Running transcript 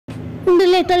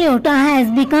Diletta Leotta has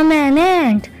become an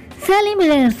aunt.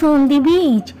 Celebrates on the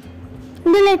beach.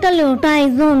 Diletta Leotta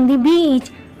is on the beach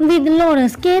with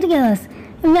Loris karius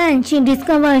when she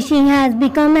discovers she has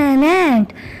become an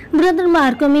aunt. Brother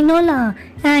Marco Minola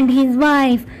and his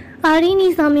wife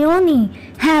Arini Samioni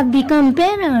have become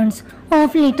parents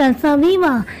of little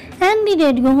Saviva, and the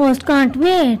radio host can't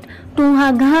wait to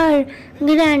hug her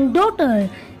granddaughter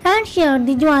and share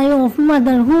the joy of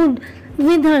motherhood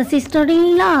with her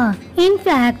sister-in-law. In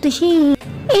fact, she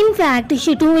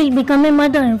too will become a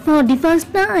mother for the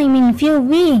first time in few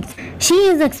weeks. She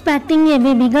is expecting a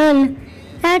baby girl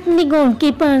at the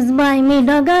goalkeepers by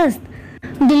mid-August.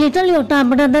 Diletta Leotta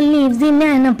brother lives in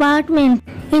an apartment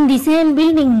in the same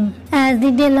building as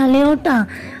the Diletta Leotta.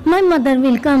 My mother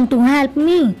will come to help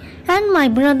me, and my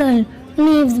brother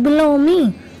lives below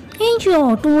me. In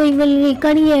short, we will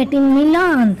recreate in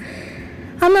Milan.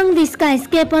 Among the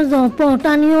skyscrapers of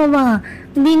Porta Nuova,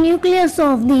 the nucleus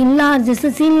of the large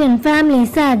Sicilian family,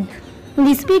 said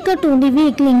the speaker to the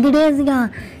weekly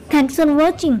DAZN. Thanks for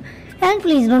watching, and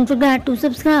please don't forget to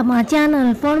subscribe our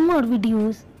channel for more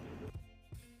videos.